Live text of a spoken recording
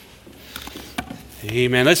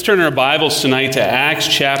Amen. Let's turn our Bibles tonight to Acts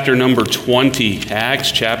chapter number 20.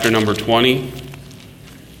 Acts chapter number 20.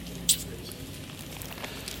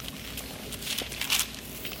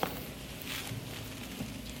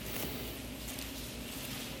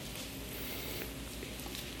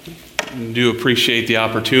 I do appreciate the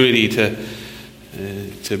opportunity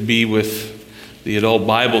to be with the adult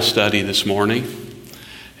Bible study this morning.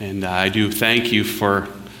 And I do thank you for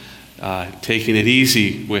taking it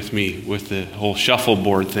easy with me with the whole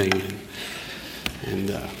shuffleboard thing. And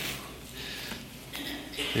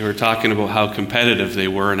they were talking about how competitive they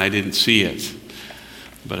were, and I didn't see it.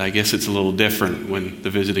 But I guess it's a little different when the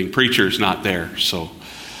visiting preacher's not there.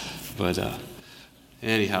 But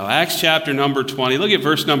anyhow, Acts chapter number 20. Look at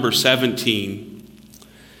verse number 17.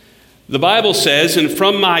 The Bible says, "And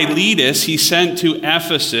from Miletus he sent to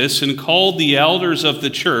Ephesus and called the elders of the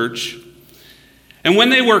church. And when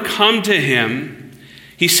they were come to him,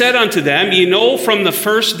 he said unto them, Ye know from the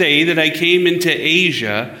first day that I came into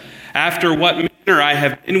Asia, after what manner I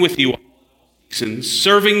have been with you all seasons,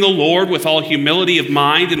 serving the Lord with all humility of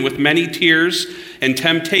mind and with many tears and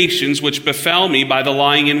temptations which befell me by the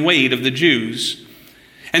lying in wait of the Jews.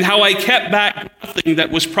 And how I kept back nothing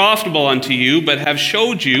that was profitable unto you, but have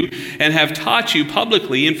showed you and have taught you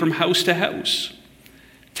publicly and from house to house,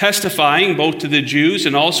 testifying both to the Jews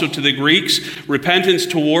and also to the Greeks repentance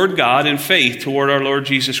toward God and faith toward our Lord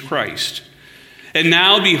Jesus Christ. And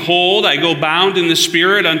now, behold, I go bound in the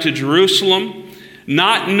Spirit unto Jerusalem,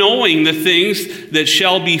 not knowing the things that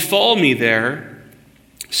shall befall me there,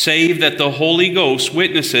 save that the Holy Ghost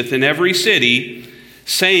witnesseth in every city,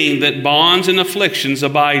 saying that bonds and afflictions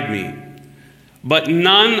abide me. But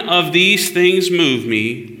none of these things move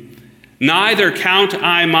me, neither count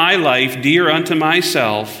I my life dear unto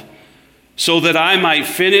myself, so that I might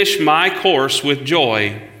finish my course with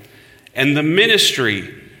joy, and the ministry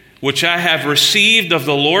which I have received of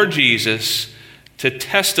the Lord Jesus, to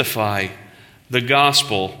testify the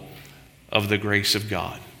gospel of the grace of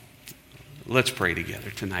God." Let's pray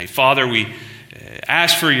together tonight. Father, we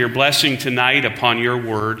ask for your blessing tonight upon your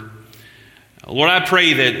word. Lord, I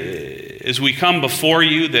pray that as we come before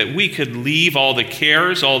you, that we could leave all the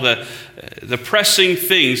cares, all the pressing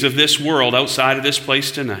things of this world outside of this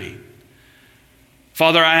place tonight.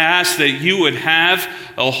 Father, I ask that you would have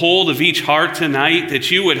a hold of each heart tonight, that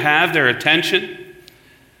you would have their attention,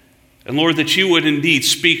 and Lord, that you would indeed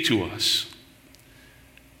speak to us.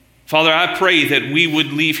 Father, I pray that we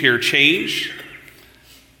would leave here changed,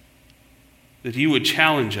 that you would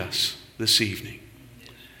challenge us this evening.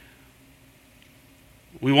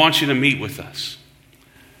 We want you to meet with us.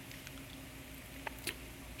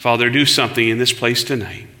 Father, do something in this place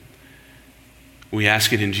tonight. We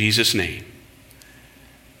ask it in Jesus' name.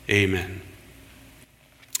 Amen.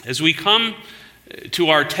 As we come to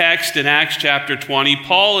our text in Acts chapter 20,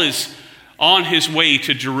 Paul is on his way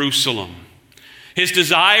to Jerusalem. His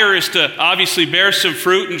desire is to obviously bear some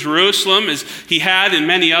fruit in Jerusalem, as he had in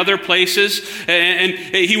many other places. And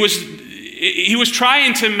he was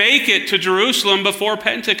trying to make it to Jerusalem before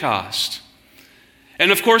Pentecost.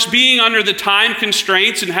 And of course, being under the time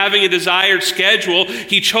constraints and having a desired schedule,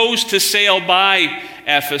 he chose to sail by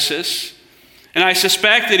Ephesus. And I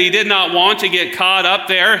suspect that he did not want to get caught up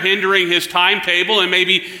there, hindering his timetable and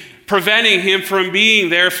maybe preventing him from being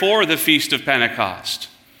there for the Feast of Pentecost.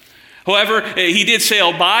 However, he did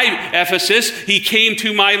sail by Ephesus. He came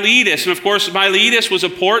to Miletus. And of course, Miletus was a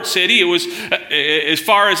port city. It was, as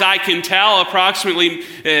far as I can tell, approximately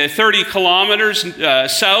 30 kilometers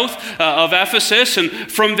south of Ephesus. And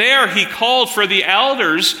from there, he called for the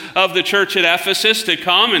elders of the church at Ephesus to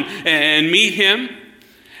come and meet him.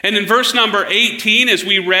 And in verse number 18, as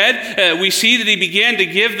we read, we see that he began to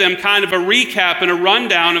give them kind of a recap and a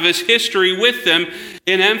rundown of his history with them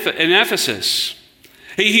in Ephesus.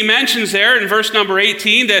 He mentions there in verse number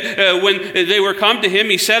 18 that when they were come to him,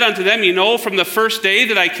 he said unto them, Ye know from the first day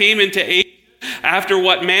that I came into Asia, after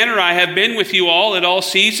what manner I have been with you all at all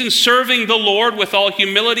seasons, serving the Lord with all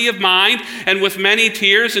humility of mind and with many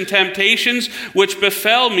tears and temptations, which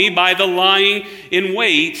befell me by the lying in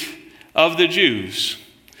wait of the Jews.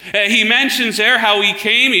 He mentions there how he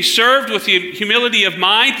came. He served with the humility of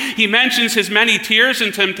mind. He mentions his many tears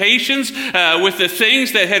and temptations with the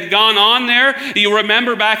things that had gone on there. You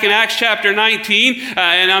remember back in Acts chapter 19,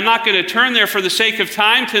 and I'm not going to turn there for the sake of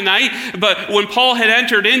time tonight, but when Paul had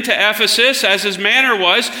entered into Ephesus, as his manner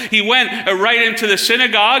was, he went right into the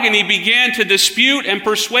synagogue and he began to dispute and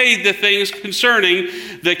persuade the things concerning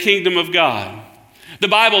the kingdom of God. The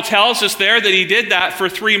Bible tells us there that he did that for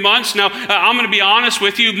 3 months. Now, I'm going to be honest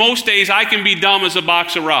with you. Most days I can be dumb as a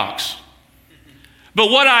box of rocks. But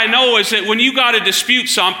what I know is that when you got to dispute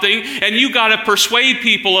something and you got to persuade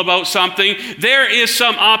people about something, there is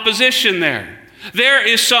some opposition there. There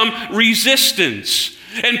is some resistance.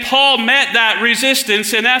 And Paul met that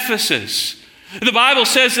resistance in Ephesus. The Bible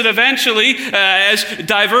says that eventually, as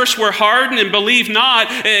diverse were hardened and believed not,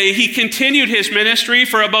 he continued his ministry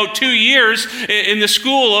for about 2 years in the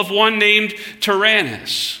school of one named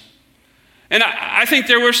Tyrannus. And I think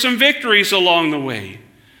there were some victories along the way,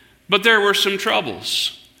 but there were some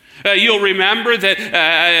troubles. You'll remember that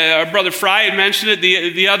our brother Fry had mentioned it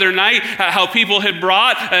the other night, how people had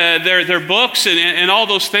brought their books and all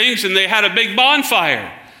those things, and they had a big bonfire.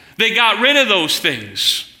 They got rid of those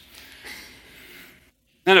things.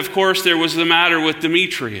 And of course, there was the matter with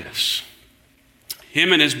Demetrius.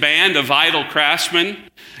 Him and his band of idol craftsmen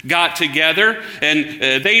got together, and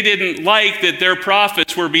they didn't like that their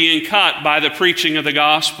prophets were being cut by the preaching of the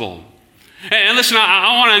gospel. And listen,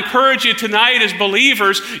 I want to encourage you tonight as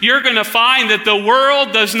believers, you're going to find that the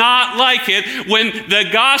world does not like it when the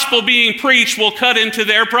gospel being preached will cut into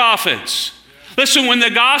their prophets. Listen, when the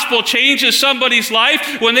gospel changes somebody's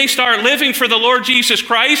life, when they start living for the Lord Jesus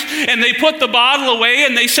Christ and they put the bottle away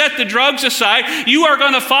and they set the drugs aside, you are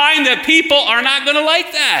going to find that people are not going to like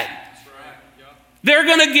that. That's right. Yeah. They're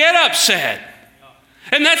going to get upset. Yeah.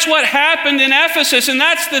 And that's what happened in Ephesus, and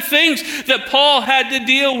that's the things that Paul had to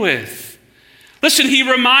deal with. Listen, he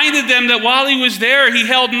reminded them that while he was there, he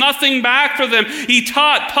held nothing back for them. He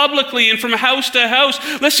taught publicly and from house to house.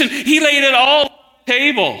 Listen, he laid it all on the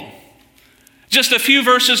table. Just a few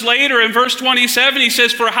verses later, in verse 27, he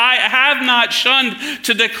says, "For I have not shunned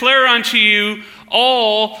to declare unto you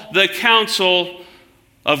all the counsel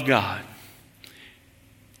of God."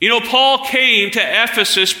 You know, Paul came to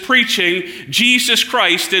Ephesus preaching Jesus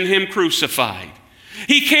Christ and him crucified.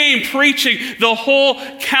 He came preaching the whole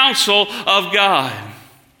counsel of God.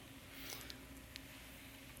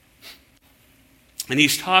 And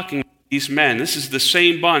he's talking these men. This is the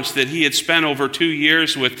same bunch that he had spent over 2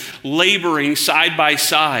 years with, laboring side by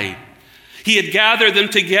side. He had gathered them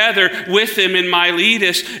together with him in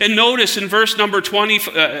Miletus. And notice in verse number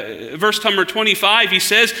 25, he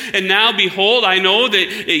says, "And now behold, I know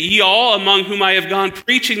that ye all among whom I have gone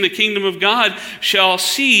preaching the kingdom of God shall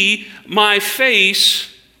see my face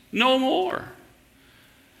no more."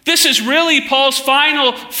 This is really Paul's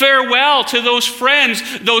final farewell to those friends,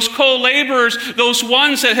 those co-laborers, those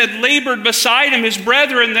ones that had labored beside him, his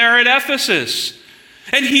brethren there at Ephesus.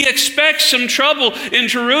 And he expects some trouble in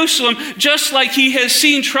Jerusalem, just like he has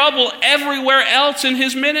seen trouble everywhere else in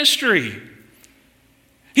his ministry.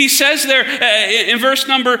 He says there in verse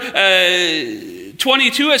number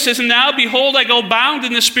 22, it says, "And now behold, I go bound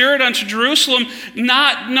in the Spirit unto Jerusalem,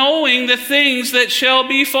 not knowing the things that shall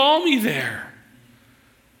befall me there."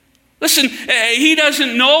 Listen, he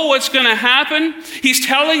doesn't know what's going to happen. He's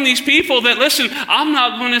telling these people that, listen, I'm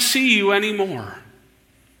not going to see you anymore.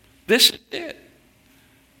 This is it.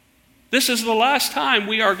 This is the last time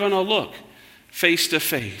we are going to look face to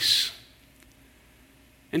face.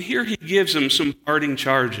 And here he gives them some parting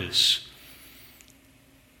charges.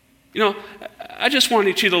 You know, I just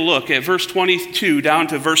wanted you to look at verse 22 down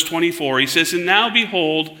to verse 24. He says, "And now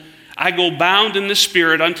behold, I go bound in the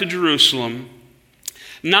Spirit unto Jerusalem,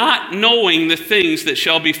 not knowing the things that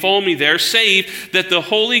shall befall me there, save that the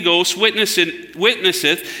Holy Ghost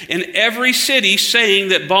witnesseth in every city, saying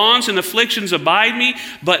that bonds and afflictions abide me,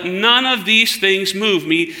 but none of these things move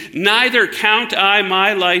me, neither count I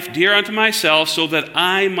my life dear unto myself, so that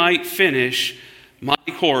I might finish my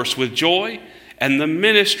course with joy and the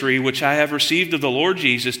ministry which I have received of the Lord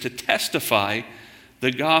Jesus, to testify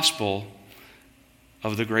the gospel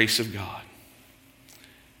of the grace of God."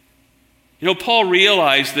 You know, Paul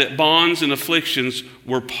realized that bonds and afflictions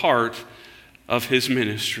were part of his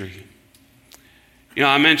ministry. You know,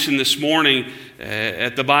 I mentioned this morning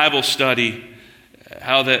at the Bible study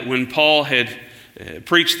how that when Paul had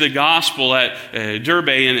preached the gospel at Derbe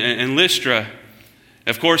and Lystra,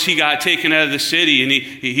 of course, he got taken out of the city and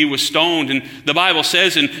he was stoned. And the Bible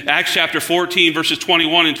says in Acts chapter 14, verses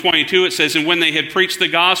 21 and 22, it says, "And when they had preached the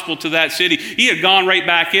gospel to that city," he had gone right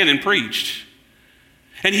back in and preached.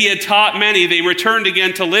 And he had taught many. They returned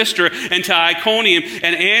again to Lystra and to Iconium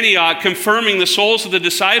and Antioch, confirming the souls of the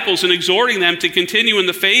disciples and exhorting them to continue in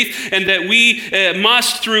the faith, and that we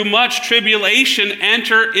must, through much tribulation,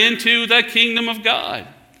 enter into the kingdom of God.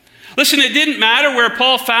 Listen, it didn't matter where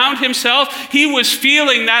Paul found himself. He was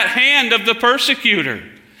feeling that hand of the persecutor.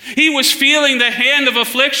 He was feeling the hand of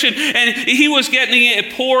affliction, and he was getting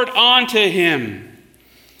it poured onto him.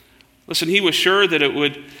 Listen, he was sure that it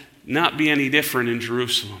would not be any different in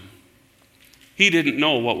Jerusalem. He didn't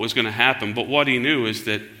know what was going to happen, but what he knew is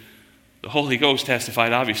that The Holy Ghost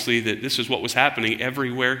testified, obviously, that this is what was happening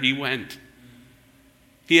everywhere he went.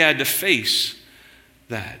 He had to face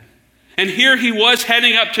that. And here he was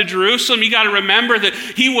heading up to Jerusalem. You got to remember that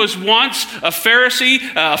he was once a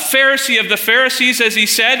Pharisee of the Pharisees, as he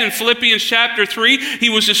said in Philippians chapter 3. He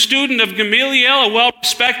was a student of Gamaliel, a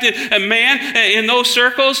well-respected man in those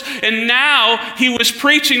circles. And now he was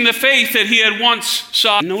preaching the faith that he had once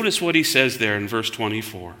sought. Notice what he says there in verse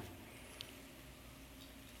 24.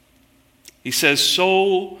 He says,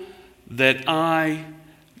 so that I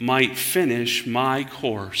might finish my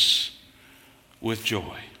course with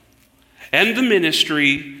joy, and the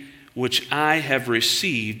ministry which I have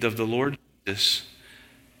received of the Lord Jesus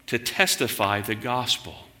to testify the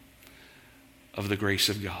gospel of the grace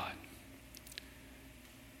of God.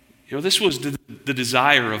 You know, this was the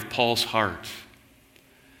desire of Paul's heart,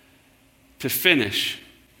 to finish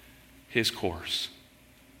his course,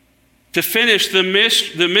 to finish the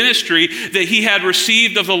ministry that he had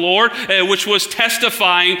received of the Lord, which was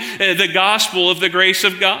testifying the gospel of the grace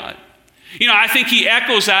of God. You know, I think he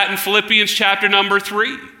echoes that in Philippians chapter number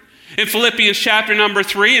 3. In Philippians chapter number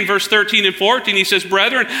 3, in verse 13 and 14, he says,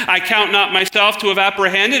 brethren, I count not myself to have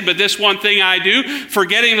apprehended, but this one thing I do,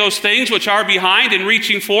 forgetting those things which are behind and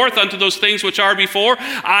reaching forth unto those things which are before,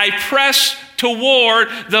 I press toward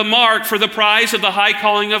the mark for the prize of the high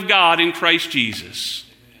calling of God in Christ Jesus.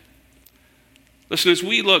 Listen, as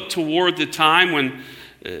we look toward the time when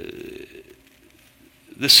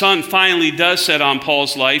the sun finally does set on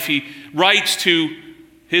Paul's life, he writes to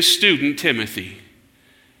his student Timothy.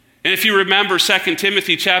 And if you remember 2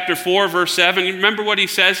 Timothy chapter 4, verse 7, you remember what he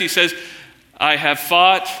says? He says, I have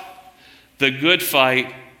fought the good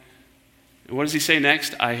fight. And what does he say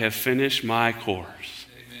next? I have finished my course.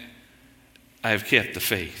 Amen. I have kept the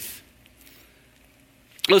faith.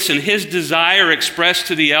 Listen, his desire expressed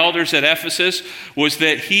to the elders at Ephesus was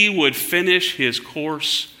that he would finish his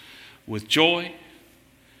course with joy.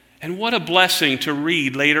 And what a blessing to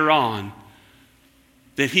read later on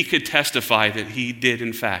that he could testify that he did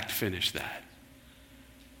in fact finish that.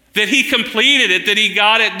 That he completed it, that he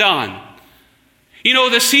got it done. You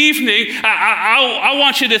know, this evening, I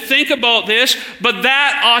want you to think about this, but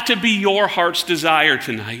that ought to be your heart's desire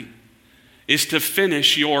tonight, is to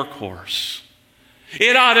finish your course.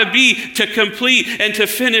 It ought to be to complete and to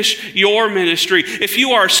finish your ministry. If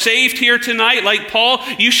you are saved here tonight, like Paul,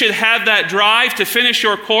 you should have that drive to finish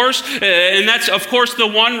your course. And that's, of course, the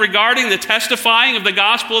one regarding the testifying of the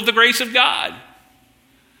gospel of the grace of God.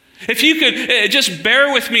 If you could just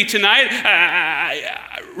bear with me tonight,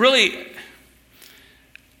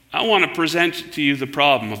 I want to present to you the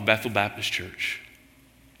problem of Bethel Baptist Church.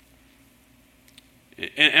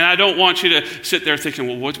 And I don't want you to sit there thinking,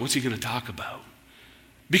 well, what's he going to talk about?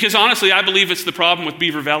 Because honestly, I believe it's the problem with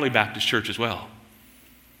Beaver Valley Baptist Church as well.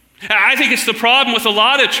 I think it's the problem with a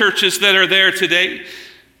lot of churches that are there today.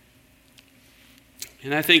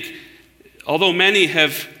 And I think, although many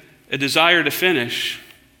have a desire to finish,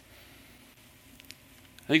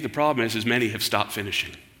 I think the problem is many have stopped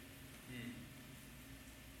finishing.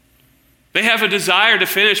 They have a desire to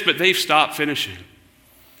finish, but they've stopped finishing.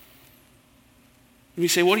 And you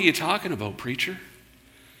say, what are you talking about, preacher?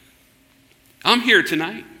 I'm here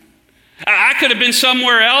tonight. I could have been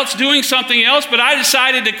somewhere else doing something else, but I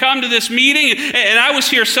decided to come to this meeting, and I was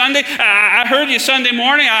here Sunday. I heard you Sunday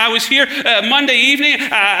morning. I was here Monday evening.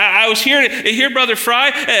 I was here to hear Brother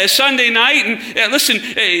Fry Sunday night. And listen,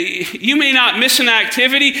 you may not miss an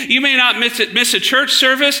activity. You may not miss a church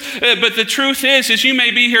service, but the truth is you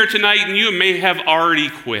may be here tonight and you may have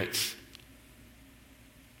already quit.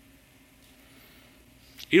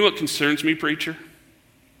 You know what concerns me, preacher?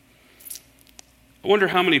 I wonder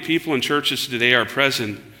how many people in churches today are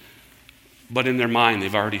present, but in their mind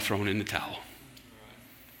they've already thrown in the towel.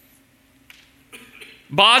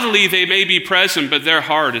 Bodily they may be present, but their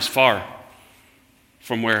heart is far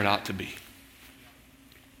from where it ought to be.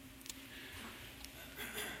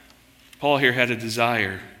 Paul here had a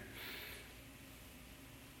desire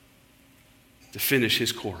to finish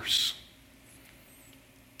his course.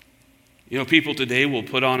 You know, people today will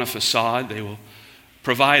put on a facade. They will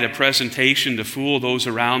provide a presentation to fool those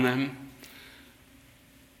around them.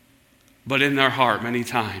 But in their heart, many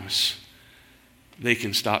times, they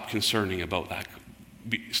can stop concerning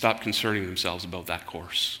themselves about that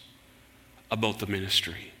course, about the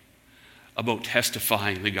ministry, about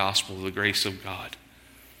testifying the gospel of the grace of God.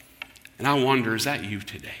 And I wonder, is that you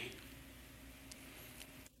today?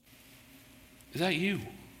 Is that you?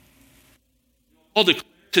 Paul declares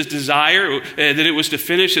his desire that it was to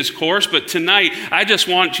finish his course, but tonight I just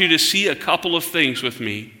want you to see a couple of things with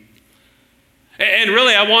me. And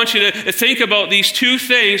really, I want you to think about these two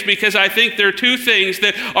things, because I think they're two things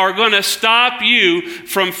that are going to stop you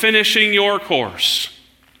from finishing your course.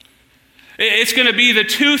 It's going to be the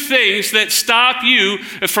two things that stop you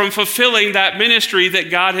from fulfilling that ministry that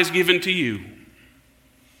God has given to you.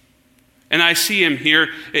 And I see him here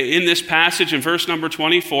in this passage in verse number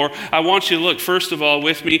 24. I want you to look, first of all,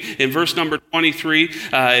 with me in verse number 23.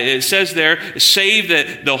 It says there, save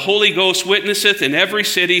that the Holy Ghost witnesseth in every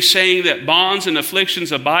city, saying that bonds and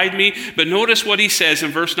afflictions abide me. But notice what he says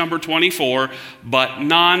in verse number 24, but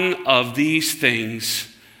none of these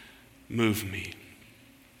things move me.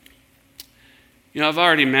 You know, I've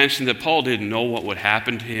already mentioned that Paul didn't know what would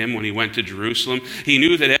happen to him when he went to Jerusalem. He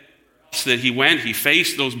knew that that he went, he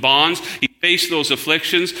faced those bonds, he faced those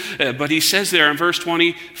afflictions, but he says there in verse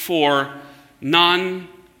 24, none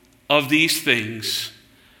of these things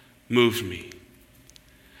moved me.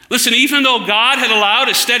 Listen, even though God had allowed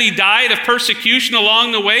a steady diet of persecution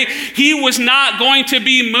along the way, he was not going to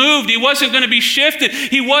be moved. He wasn't going to be shifted.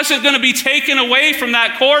 He wasn't going to be taken away from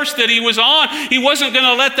that course that he was on. He wasn't going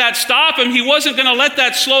to let that stop him. He wasn't going to let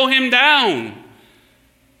that slow him down.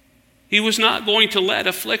 He was not going to let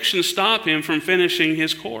affliction stop him from finishing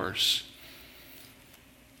his course.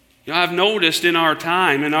 You know, I've noticed in our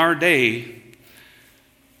time, in our day,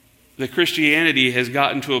 that Christianity has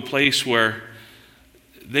gotten to a place where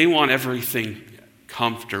they want everything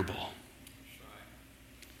comfortable.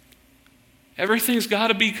 Everything's got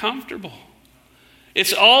to be comfortable.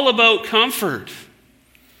 It's all about comfort.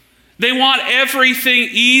 They want everything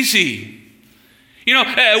easy. You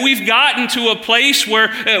know, we've gotten to a place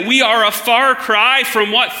where we are a far cry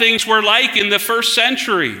from what things were like in the first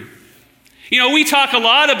century. You know, we talk a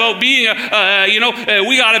lot about being,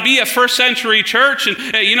 we got to be a first century church, and,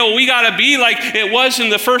 we got to be like it was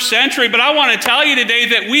in the first century. But I want to tell you today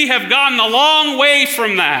that we have gotten a long way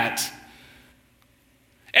from that.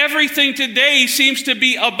 Everything today seems to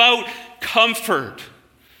be about comfort.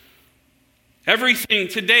 Everything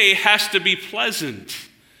today has to be pleasant.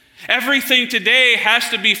 Everything today has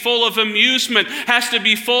to be full of amusement, has to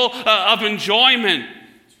be full of enjoyment.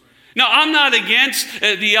 Now, I'm not against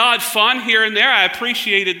the odd fun here and there. I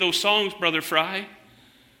appreciated those songs, Brother Fry.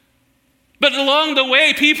 But along the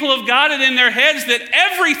way, people have got it in their heads that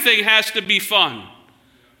everything has to be fun.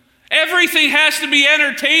 Everything has to be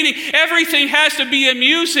entertaining. Everything has to be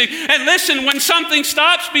amusing. And listen, when something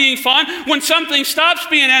stops being fun, when something stops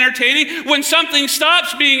being entertaining, when something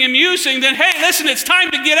stops being amusing, then hey, listen, it's time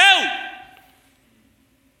to get out.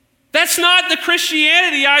 That's not the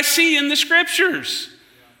Christianity I see in the Scriptures.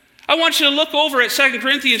 I want you to look over at 2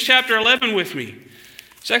 Corinthians chapter 11 with me.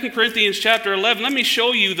 2 Corinthians chapter 11. Let me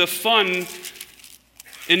show you the fun,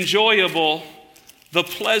 enjoyable, the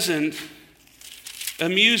pleasant,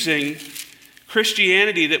 amusing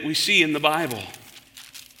Christianity that we see in the Bible.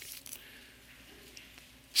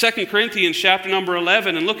 2 Corinthians chapter number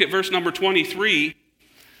 11, and look at verse number 23.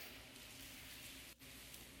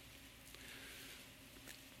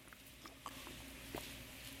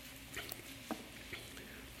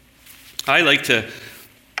 I like to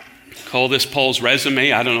call this Paul's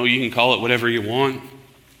resume. I don't know, you can call it whatever you want.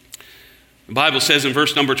 The Bible says in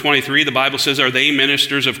verse number 23, the Bible says, are they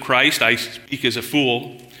ministers of Christ? I speak as a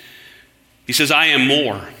fool. He says, I am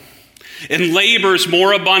more. In labors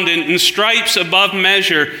more abundant, in stripes above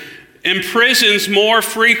measure, in prisons more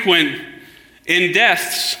frequent, in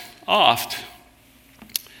deaths oft.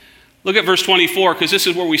 Look at verse 24, because this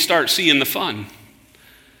is where we start seeing the fun.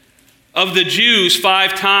 Of the Jews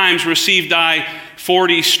 5 times received I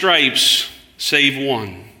 40 stripes, save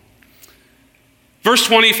one. Verse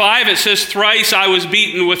 25, it says, thrice I was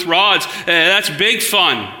beaten with rods. That's big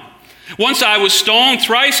fun. Once I was stoned,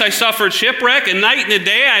 thrice I suffered shipwreck, and night and a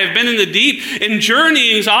day I have been in the deep, in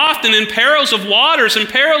journeyings often, in perils of waters, in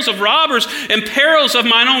perils of robbers, in perils of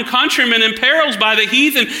mine own countrymen, in perils by the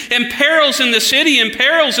heathen, in perils in the city, in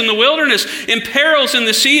perils in the wilderness, in perils in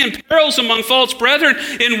the sea, in perils among false brethren,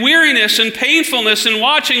 in weariness and painfulness, in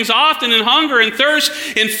watchings often, in hunger and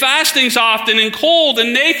thirst, in fastings often, in cold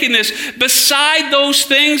and nakedness, beside those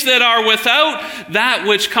things that are without, that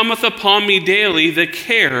which cometh upon me daily, the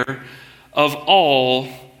care of all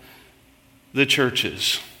the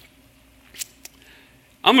churches.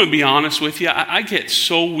 I'm going to be honest with you. I get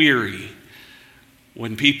so weary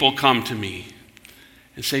when people come to me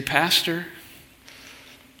and say, Pastor,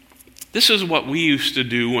 this is what we used to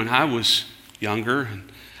do when I was younger and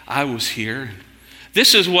I was here.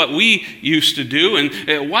 This is what we used to do,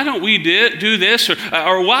 and why don't we do this,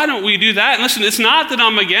 or why don't we do that? And listen, it's not that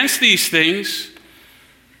I'm against these things,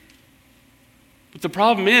 but the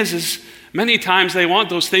problem is many times they want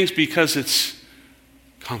those things because it's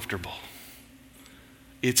comfortable.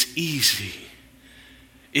 It's easy.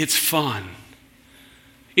 It's fun.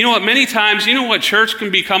 You know what, many times, you know what church can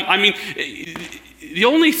become? I mean, the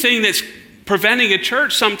only thing that's preventing a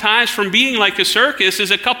church sometimes from being like a circus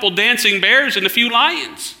is a couple dancing bears and a few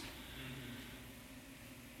lions.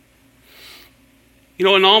 You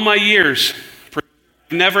know, in all my years, I've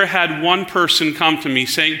never had one person come to me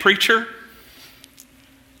saying, "Preacher,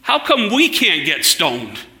 how come we can't get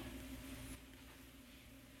stoned?"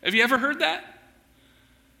 Have you ever heard that?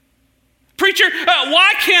 "Preacher,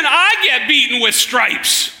 why can't I get beaten with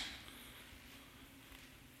stripes?"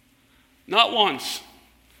 Not once.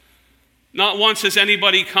 Not once has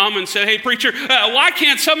anybody come and said, "Hey, preacher, why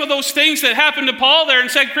can't some of those things that happened to Paul there in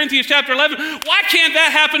 2 Corinthians chapter 11, why can't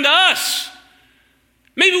that happen to us?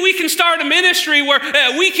 Maybe we can start a ministry where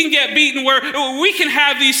we can get beaten, where we can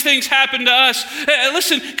have these things happen to us."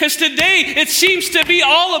 Listen, because today it seems to be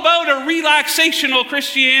all about a relaxational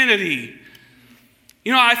Christianity.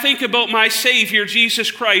 You know, I think about my Savior,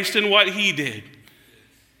 Jesus Christ, and what he did.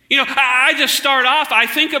 You know, I just start off, I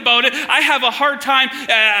think about it, I have a hard time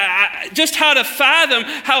just how to fathom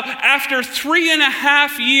how after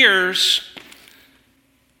 3.5 years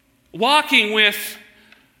walking with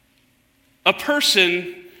a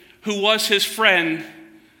person who was his friend,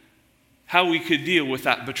 how we could deal with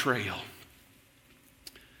that betrayal.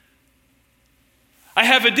 I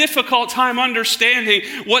have a difficult time understanding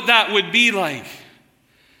what that would be like.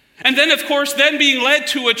 And then, of course, then being led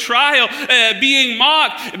to a trial, being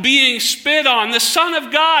mocked, being spit on, the Son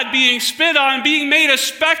of God being spit on, being made a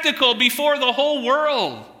spectacle before the whole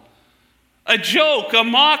world. A joke, a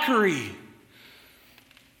mockery.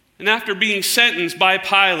 And after being sentenced by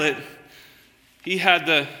Pilate, he had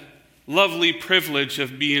the lovely privilege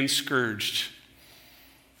of being scourged.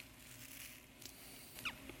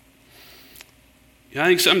 I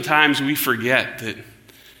think sometimes we forget that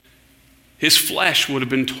his flesh would have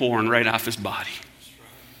been torn right off his body.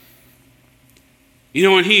 You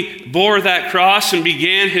know, when he bore that cross and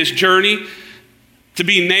began his journey to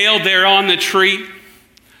be nailed there on the tree,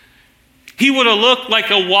 he would have looked like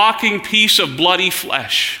a walking piece of bloody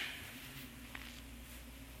flesh.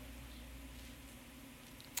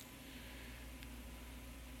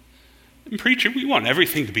 And preacher, we want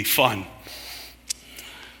everything to be fun.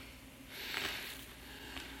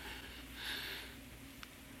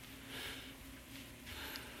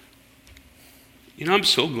 You know, I'm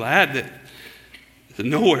so glad that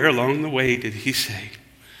nowhere along the way did he say,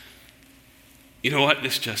 "You know what,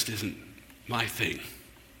 this just isn't my thing.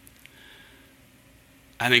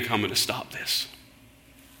 I think I'm going to stop this."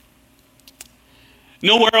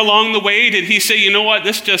 Nowhere along the way did he say, "You know what,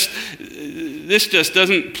 this just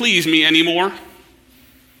doesn't please me anymore.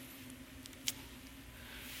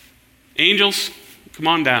 Angels, come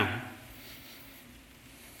on down."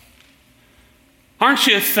 Aren't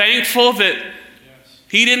you thankful that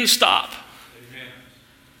he didn't stop? Amen.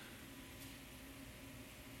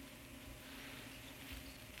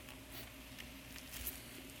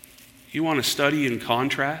 You want to study in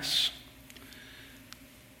contrasts?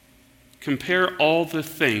 Compare all the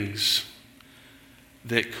things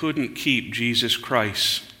that couldn't keep Jesus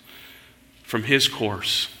Christ from his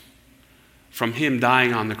course, from him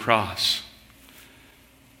dying on the cross,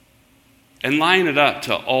 and line it up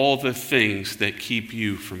to all the things that keep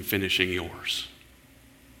you from finishing yours.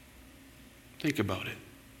 Think about it.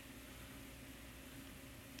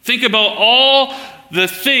 Think about all the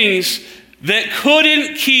things that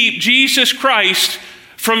couldn't keep Jesus Christ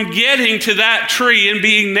from getting to that tree and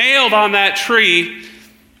being nailed on that tree.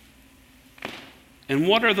 And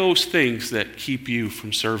what are those things that keep you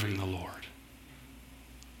from serving the Lord?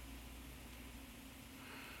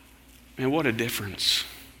 Man, what a difference.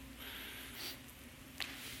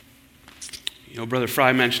 You know, Brother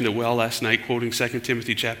Fry mentioned it well last night, quoting 2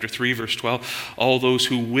 Timothy chapter 3, verse 12. All those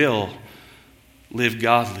who will live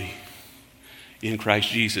godly in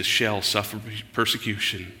Christ Jesus shall suffer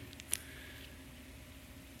persecution.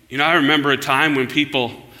 You know, I remember a time when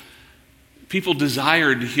people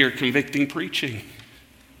desired to hear convicting preaching.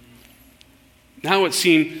 Now it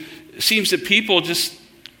seems that people just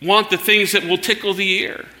want the things that will tickle the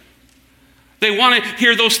ear. They want to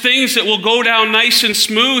hear those things that will go down nice and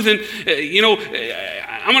smooth. And,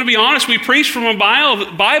 I'm going to be honest, we preach from a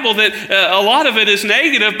Bible that a lot of it is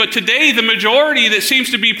negative, but today the majority that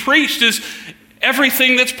seems to be preached is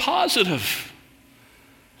everything that's positive.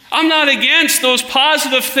 I'm not against those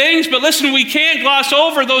positive things, but listen, we can't gloss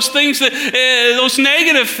over those things, those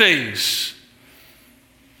negative things.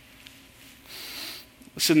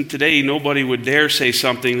 Listen, today nobody would dare say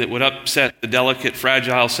something that would upset the delicate,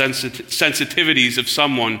 fragile sensitivities of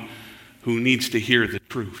someone who needs to hear the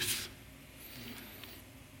truth.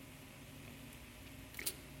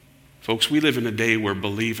 Folks, we live in a day where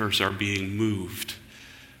believers are being moved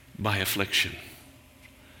by affliction.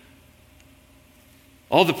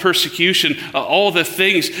 All the persecution, all the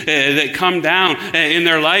things that come down in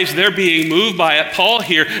their lives, they're being moved by it. Paul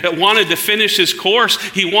here wanted to finish his course.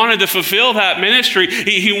 He wanted to fulfill that ministry.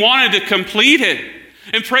 He wanted to complete it.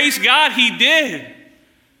 And praise God, he did.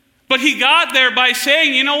 But he got there by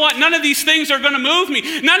saying, you know what? None of these things are going to move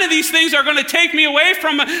me. None of these things are going to take me away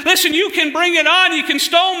from it. Listen, you can bring it on. You can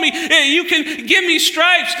stone me. You can give me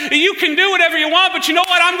stripes. You can do whatever you want. But you know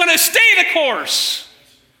what? I'm going to stay the course.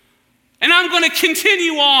 And I'm going to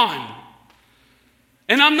continue on.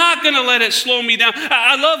 And I'm not going to let it slow me down.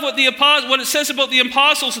 I love what it says about the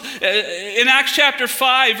apostles in Acts chapter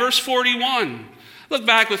 5, verse 41. Look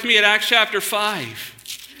back with me at Acts chapter 5.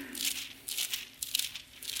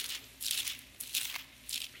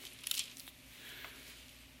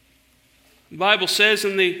 The Bible says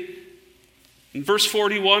in verse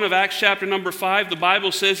 41 of Acts chapter number 5, the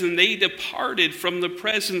Bible says, and they departed from the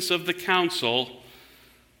presence of the council.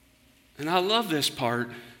 And I love this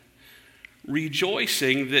part,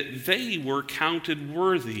 rejoicing that they were counted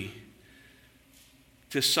worthy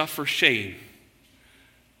to suffer shame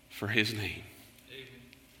for his name. Amen.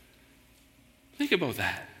 Think about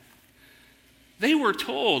that. They were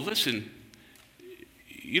told, listen,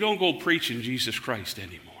 you don't go preaching Jesus Christ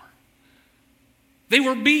anymore. They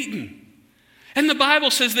were beaten. And the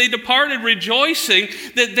Bible says they departed rejoicing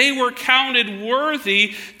that they were counted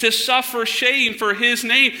worthy to suffer shame for his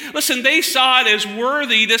name. Listen, they saw it as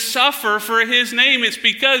worthy to suffer for his name. It's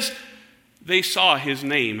because they saw his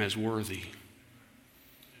name as worthy.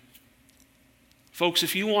 Folks,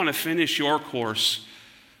 if you want to finish your course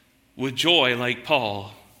with joy like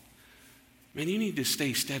Paul, man, you need to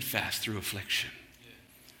stay steadfast through affliction.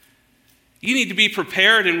 You need to be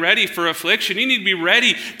prepared and ready for affliction. You need to be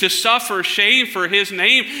ready to suffer shame for his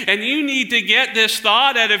name. And you need to get this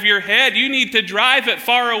thought out of your head. You need to drive it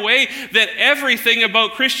far away that everything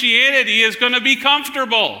about Christianity is going to be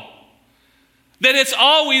comfortable. That it's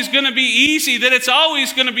always going to be easy. That it's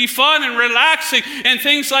always going to be fun and relaxing and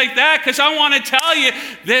things like that. Because I want to tell you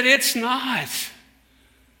that it's not.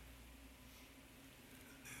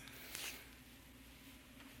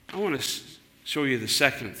 I want to show you the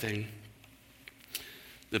second thing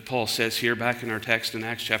that Paul says here back in our text in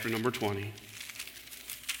Acts chapter number 20.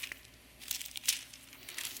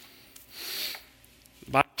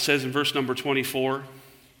 The Bible says in verse number 24,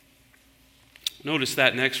 notice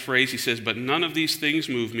that next phrase, he says, but none of these things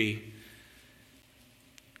move me,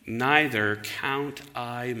 neither count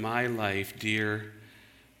I my life dear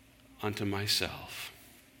unto myself.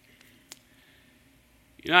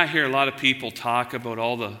 You know, I hear a lot of people talk about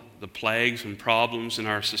all the plagues and problems in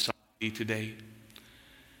our society today.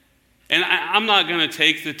 And I'm not going to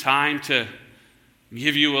take the time to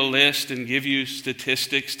give you a list and give you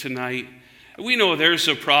statistics tonight. We know there's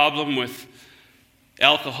a problem with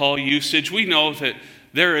alcohol usage. We know that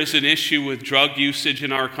there is an issue with drug usage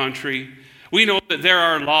in our country. We know that there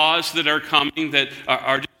are laws that are coming that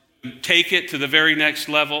are take it to the very next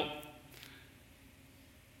level.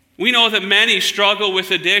 We know that many struggle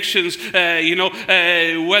with addictions,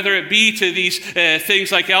 whether it be to these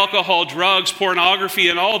things like alcohol, drugs, pornography,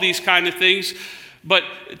 and all these kind of things. But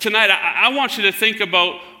tonight, I want you to think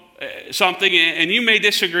about something, and you may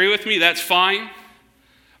disagree with me, that's fine.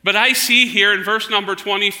 But I see here in verse number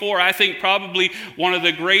 24, I think probably one of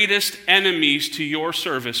the greatest enemies to your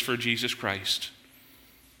service for Jesus Christ.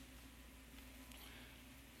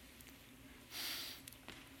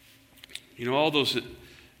 You know, all those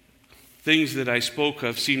things that I spoke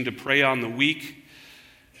of seem to prey on the weak,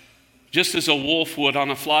 just as a wolf would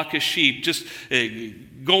on a flock of sheep, just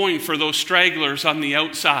going for those stragglers on the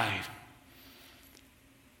outside.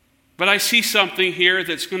 But I see something here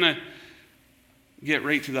that's going to get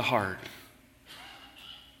right to the heart.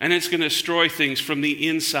 And it's going to destroy things from the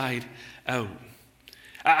inside out.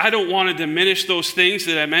 I don't want to diminish those things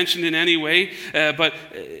that I mentioned in any way, but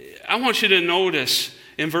I want you to notice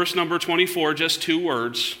in verse number 24 just two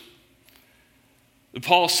words.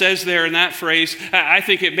 Paul says there in that phrase, I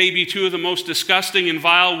think it may be two of the most disgusting and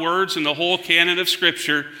vile words in the whole canon of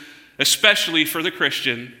Scripture, especially for the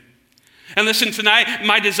Christian. And listen, tonight,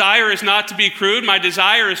 my desire is not to be crude. My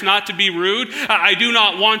desire is not to be rude. I do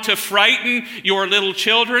not want to frighten your little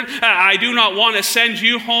children. I do not want to send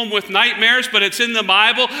you home with nightmares, but it's in the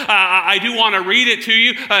Bible. I do want to read it to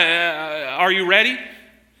you. Are you ready?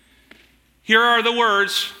 Here are the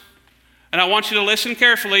words, and I want you to listen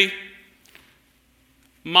carefully.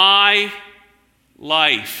 My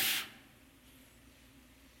life.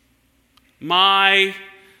 My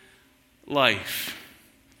life.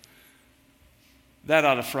 that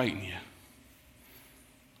ought to frighten you.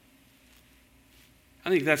 I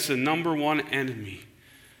think that's the number one enemy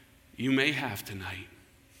you may have tonight.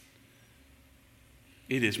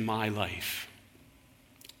 It is my life.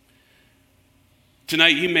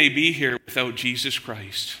 Tonight you may be here without Jesus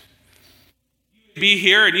Christ. You may be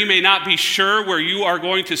here and you may not be sure where you are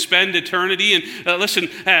going to spend eternity. And listen,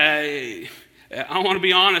 I want to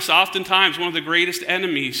be honest, oftentimes one of the greatest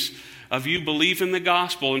enemies of you believing the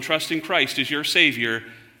gospel and trusting Christ as your Savior,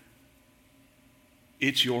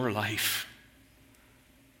 it's your life.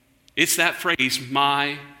 It's that phrase,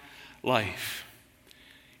 my life.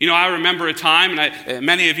 You know, I remember a time, and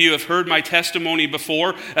many of you have heard my testimony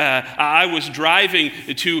before. I was driving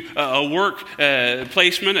to a work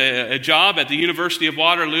placement, a job at the University of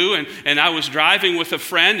Waterloo, and I was driving with a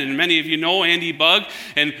friend, and many of you know Andy Bugg.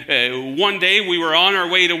 And one day we were on our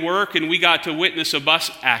way to work, and we got to witness a bus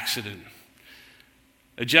accident.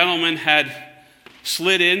 A gentleman had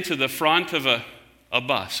slid into the front of a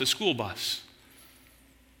bus, a school bus.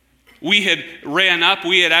 We had ran up.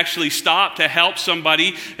 We had actually stopped to help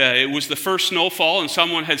somebody. It was the first snowfall, and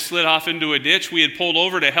someone had slid off into a ditch. We had pulled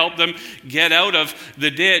over to help them get out of the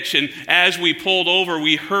ditch, and as we pulled over,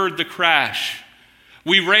 we heard the crash.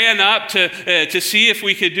 We ran up to see if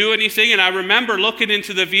we could do anything, and I remember looking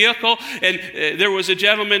into the vehicle, and there was a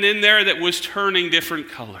gentleman in there that was turning different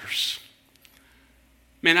colors.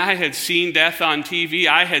 Man, I had seen death on TV.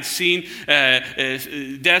 I had seen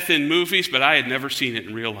death in movies, but I had never seen it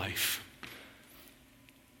in real life.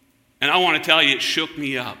 And I want to tell you, it shook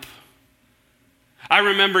me up. I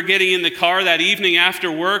remember getting in the car that evening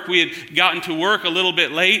after work. We had gotten to work a little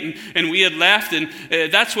bit late, and we had left, and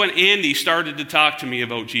that's when Andy started to talk to me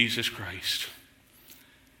about Jesus Christ.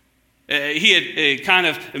 He had kind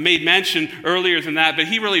of made mention earlier than that, but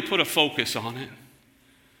he really put a focus on it.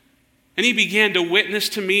 And he began to witness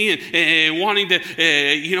to me and wanting to,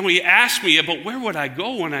 he asked me about where would I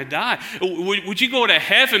go when I die? Would you go to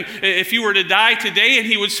heaven if you were to die today? And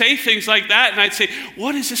he would say things like that. And I'd say,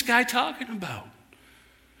 what is this guy talking about?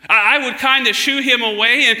 I would kind of shoo him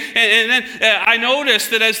away. And then I noticed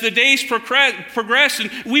that as the days progressed, and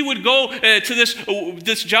we would go to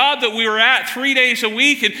this job that we were at 3 days a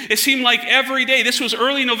week. And it seemed like every day, this was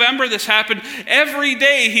early November this happened, every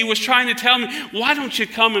day he was trying to tell me, why don't you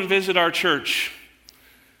come and visit our church?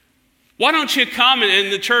 Why don't you come?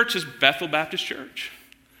 And the church is Bethel Baptist Church.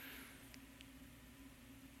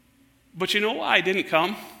 But you know why I didn't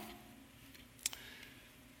come?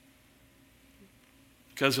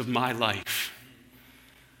 Because of my life.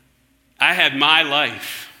 I had my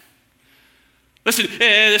life. Listen,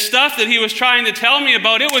 the stuff that he was trying to tell me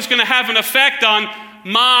about, it was going to have an effect on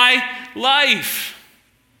my life.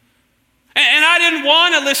 And I didn't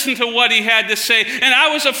want to listen to what he had to say. And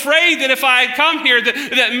I was afraid that if I had come here,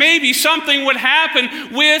 that maybe something would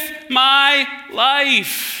happen with my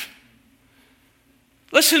life.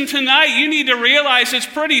 Listen, tonight, you need to realize it's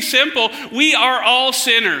pretty simple. We are all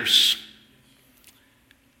sinners.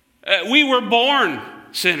 We were born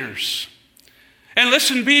sinners. And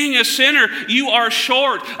listen, being a sinner, you are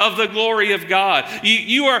short of the glory of God.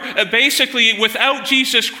 You are basically, without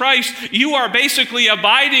Jesus Christ, you are basically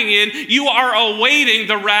abiding in, you are awaiting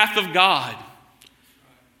the wrath of God.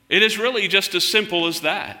 It is really just as simple as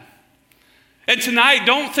that. And tonight,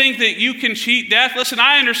 don't think that you can cheat death. Listen,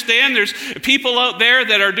 I understand there's people out there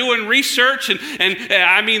that are doing research and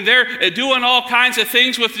they're doing all kinds of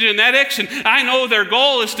things with genetics, and I know their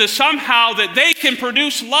goal is to somehow that they can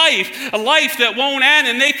produce life, a life that won't end,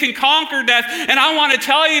 and they can conquer death. And I want to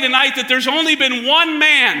tell you tonight that there's only been one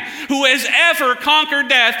man who has ever conquered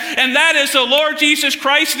death, and that is the Lord Jesus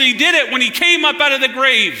Christ, and he did it when he came up out of the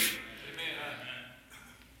grave. Amen.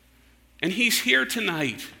 And he's here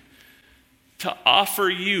tonight to offer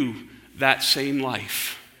you that same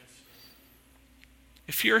life.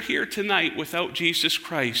 If you're here tonight without Jesus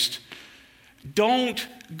Christ, don't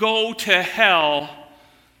go to hell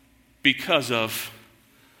because of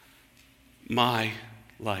my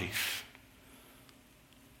life.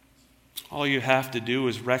 All you have to do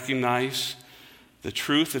is recognize the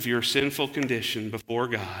truth of your sinful condition before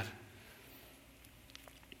God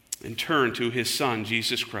and turn to his Son,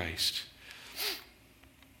 Jesus Christ,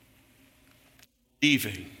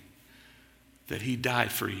 believing that he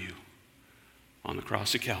died for you on the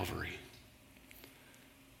cross of Calvary.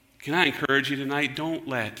 Can I encourage you tonight? Don't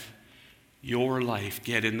let your life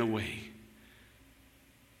get in the way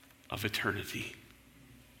of eternity.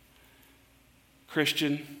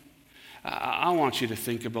 Christian, I want you to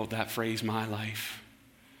think about that phrase, my life.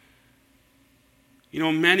 You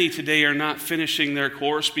know, many today are not finishing their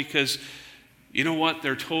course because, you know what,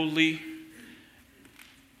 they're totally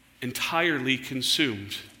entirely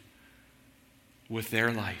consumed with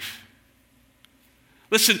their life.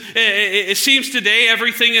 Listen, it seems today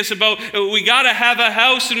everything is about, we got to have a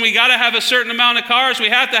house and we got to have a certain amount of cars. We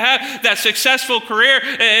have to have that successful career.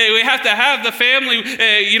 We have to have the family.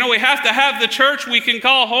 We have to have the church we can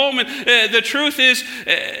call home. And the truth is,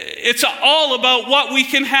 it's all about what we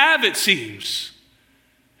can have, it seems.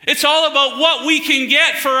 It's all about what we can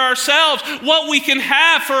get for ourselves, what we can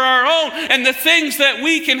have for our own, and the things that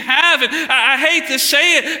we can have. And I hate to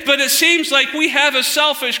say it, but it seems like we have a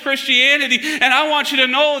selfish Christianity, and I want you to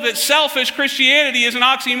know that selfish Christianity is an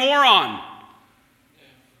oxymoron.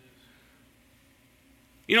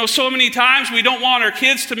 So many times we don't want our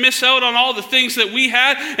kids to miss out on all the things that we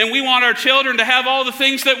had, and we want our children to have all the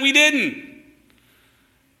things that we didn't.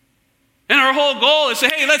 And our whole goal is to,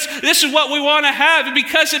 hey, this is what we want to have,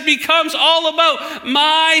 because it becomes all about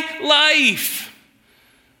my life.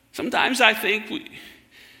 Sometimes I think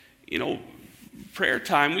prayer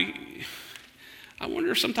time, I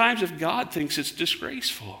wonder sometimes if God thinks it's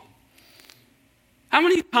disgraceful. How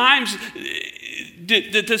many times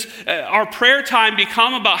does our prayer time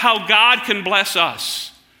become about how God can bless us?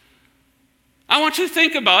 I want you to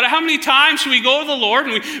think about it. How many times do we go to the Lord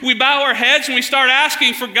and we bow our heads and we start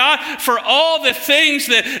asking for God for all the things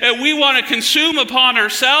that we want to consume upon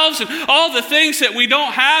ourselves and all the things that we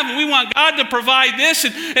don't have, and we want God to provide this.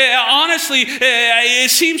 And honestly, it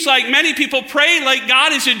seems like many people pray like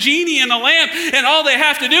God is a genie in a lamp, and all they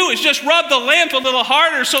have to do is just rub the lamp a little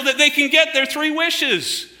harder so that they can get their 3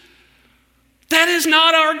 wishes. That is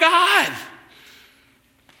not our God.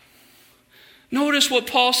 Notice what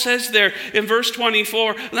Paul says there in verse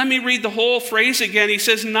 24. Let me read the whole phrase again. He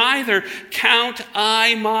says, "Neither count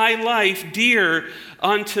I my life dear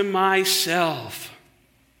unto myself."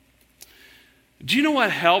 Do you know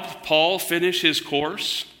what helped Paul finish his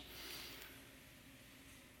course?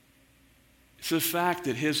 It's the fact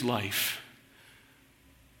that his life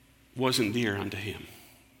wasn't dear unto him.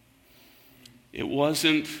 It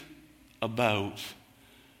wasn't about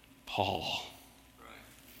Paul.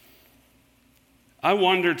 I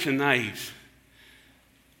wonder tonight,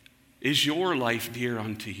 is your life dear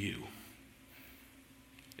unto you?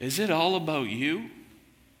 Is it all about you?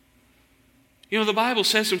 The Bible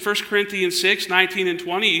says in 1 Corinthians 6, 19 and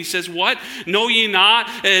 20, he says, "What? Know ye not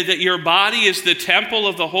that your body is the temple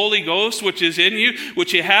of the Holy Ghost, which is in you,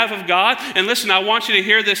 which ye have of God?" And listen, I want you to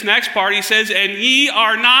hear this next part. He says, "And ye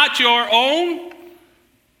are not your own.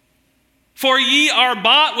 For ye are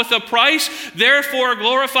bought with a price, therefore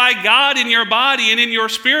glorify God in your body and in your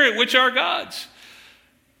spirit, which are God's."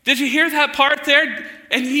 Did you hear that part there?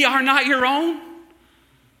 And ye are not your own.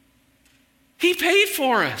 He paid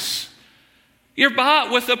for us. You're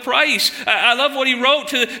bought with a price. I love what he wrote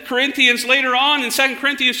to the Corinthians later on in 2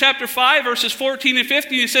 Corinthians chapter 5, verses 14 and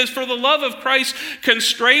 15. He says, "For the love of Christ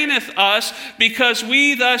constraineth us, because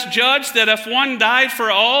we thus judge that if one died for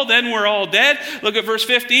all, then we're all dead." Look at verse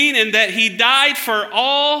 15. "And that he died for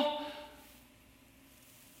all,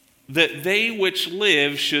 that they which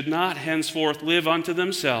live should not henceforth live unto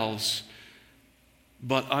themselves,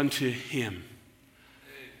 but unto him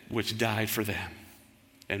which died for them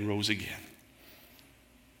and rose again."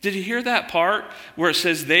 Did you hear that part where it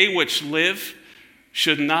says, "They which live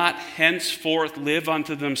should not henceforth live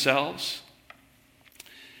unto themselves"?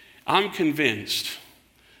 I'm convinced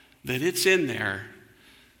that it's in there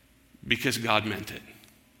because God meant it.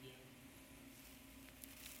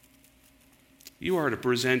 You are to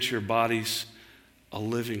present your bodies a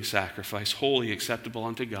living sacrifice, holy, acceptable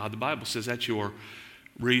unto God. The Bible says that's your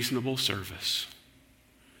reasonable service.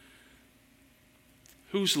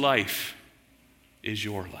 Whose life is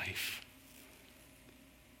your life?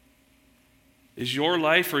 Is your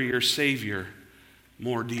life or your Savior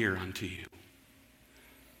more dear unto you?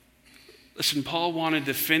 Listen, Paul wanted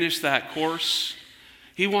to finish that course.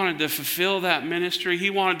 He wanted to fulfill that ministry.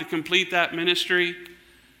 He wanted to complete that ministry.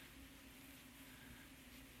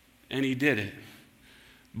 And he did it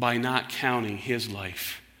by not counting his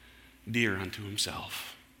life dear unto himself.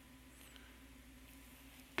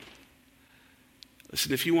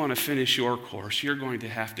 Listen, if you want to finish your course, you're going to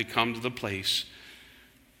have to come to the place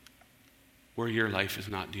where your life is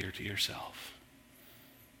not dear to yourself,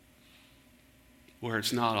 where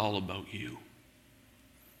it's not all about you.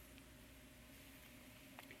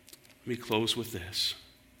 Let me close with this.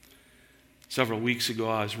 Several weeks ago,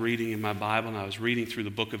 I was reading in my Bible, and I was reading through the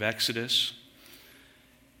book of Exodus,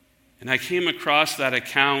 and I came across that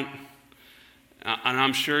account, and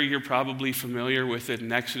I'm sure you're probably familiar with it, in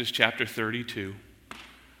Exodus chapter 32.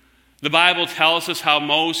 The Bible tells us how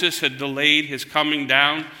Moses had delayed his coming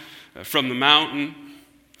down from the mountain.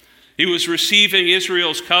 He was receiving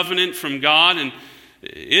Israel's covenant from God, and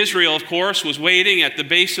Israel, of course, was waiting at the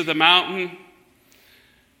base of the mountain.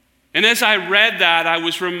 And as I read that, I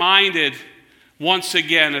was reminded once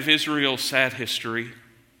again of Israel's sad history.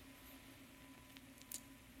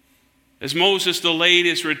 As Moses delayed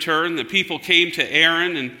his return, the people came to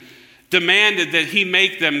Aaron and demanded that he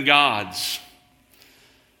make them gods.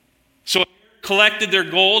 So Aaron collected their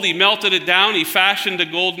gold, he melted it down, he fashioned a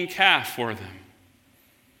golden calf for them.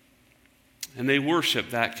 And they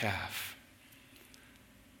worshiped that calf.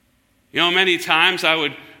 You know, many times I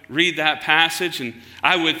would read that passage and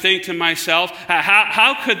I would think to myself,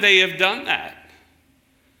 how could they have done that?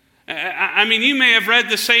 I mean, you may have read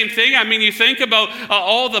the same thing. I mean, you think about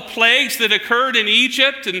all the plagues that occurred in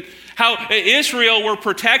Egypt and how Israel were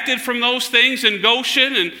protected from those things in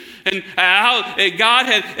Goshen, and how God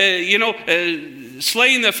had,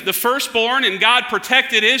 slain the firstborn, and God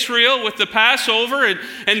protected Israel with the Passover.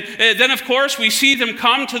 And then, of course, we see them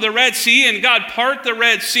come to the Red Sea, and God part the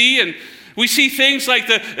Red Sea, and we see things like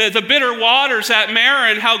the bitter waters at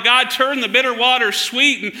Marah and how God turned the bitter waters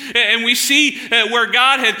sweet. And we see where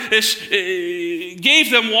God had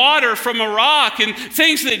gave them water from a rock, and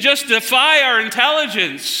things that just defy our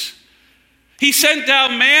intelligence. He sent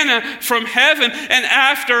down manna from heaven, and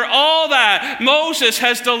after all that, Moses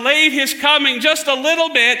has delayed his coming just a little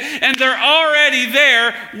bit, and they're already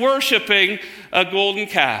there worshiping a golden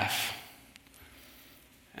calf.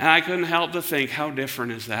 And I couldn't help to think, how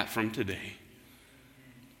different is that from today?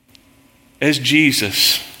 As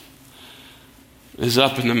Jesus is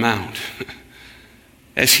up in the mount,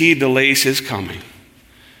 as he delays his coming,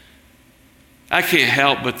 I can't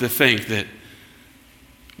help but to think that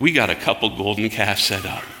we got a couple golden calves set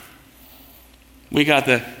up. We got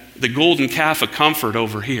the golden calf of comfort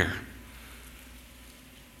over here.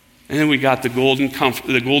 And then we got the golden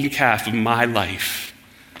calf of my life.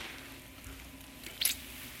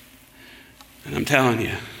 And I'm telling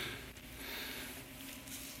you,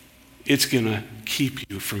 it's going to keep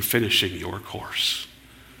you from finishing your course.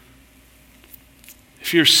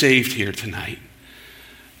 If you're saved here tonight,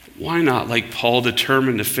 why not, like Paul,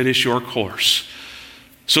 determine to finish your course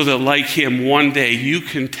so that, like him, one day you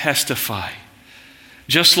can testify,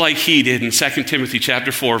 just like he did in 2 Timothy chapter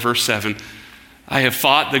 4, verse 7, I have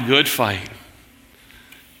fought the good fight.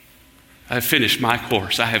 I have finished my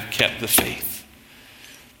course. I have kept the faith.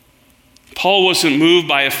 Paul wasn't moved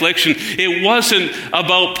by affliction. It wasn't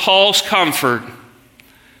about Paul's comfort.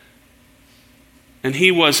 And he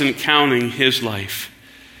wasn't counting his life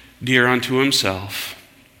dear unto himself.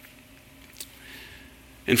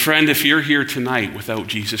 And friend, if you're here tonight without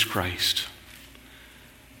Jesus Christ,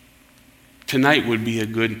 tonight would be a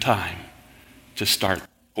good time to start the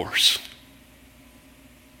course.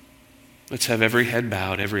 Let's have every head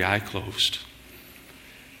bowed, every eye closed.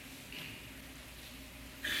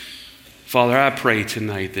 Father, I pray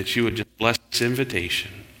tonight that you would just bless this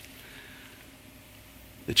invitation,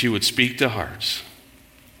 that you would speak to hearts.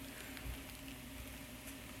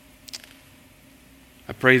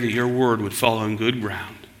 I pray that your word would fall on good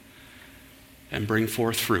ground and bring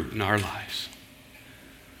forth fruit in our lives.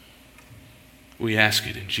 We ask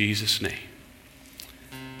it in Jesus' name.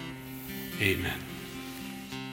 Amen.